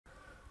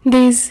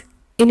This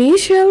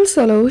initial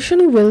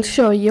solution will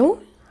show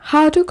you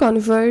how to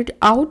convert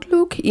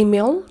Outlook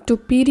email to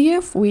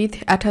PDF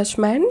with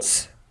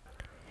attachments.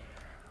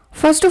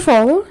 First of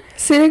all,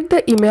 select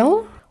the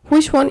email,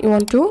 which one you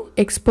want to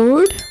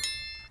export.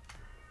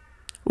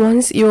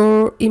 Once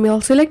your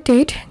email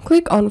selected,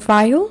 click on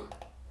File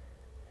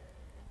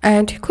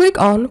and click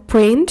on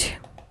Print.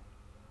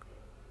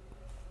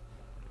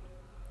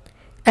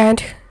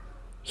 And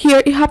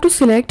here you have to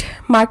select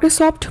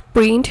Microsoft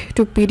Print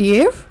to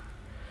PDF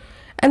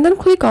and then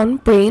click on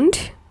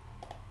Print.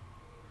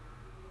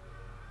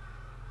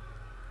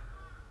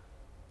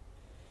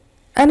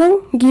 And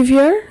now give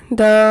here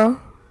the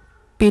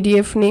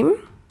PDF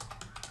name.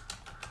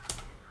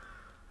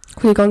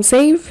 Click on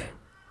Save.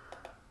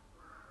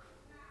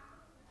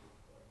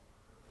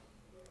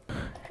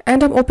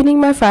 And I'm opening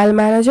my file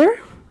manager.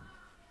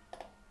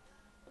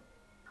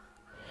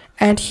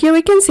 And here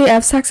we can see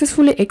I've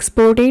successfully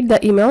exported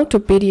the email to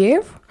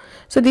PDF.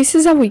 So this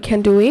is how we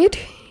can do it.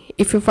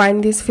 If you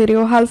find this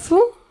video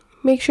helpful,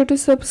 make sure to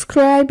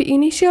subscribe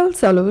Initial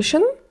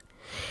Solution.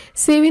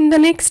 See you in the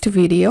next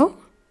video.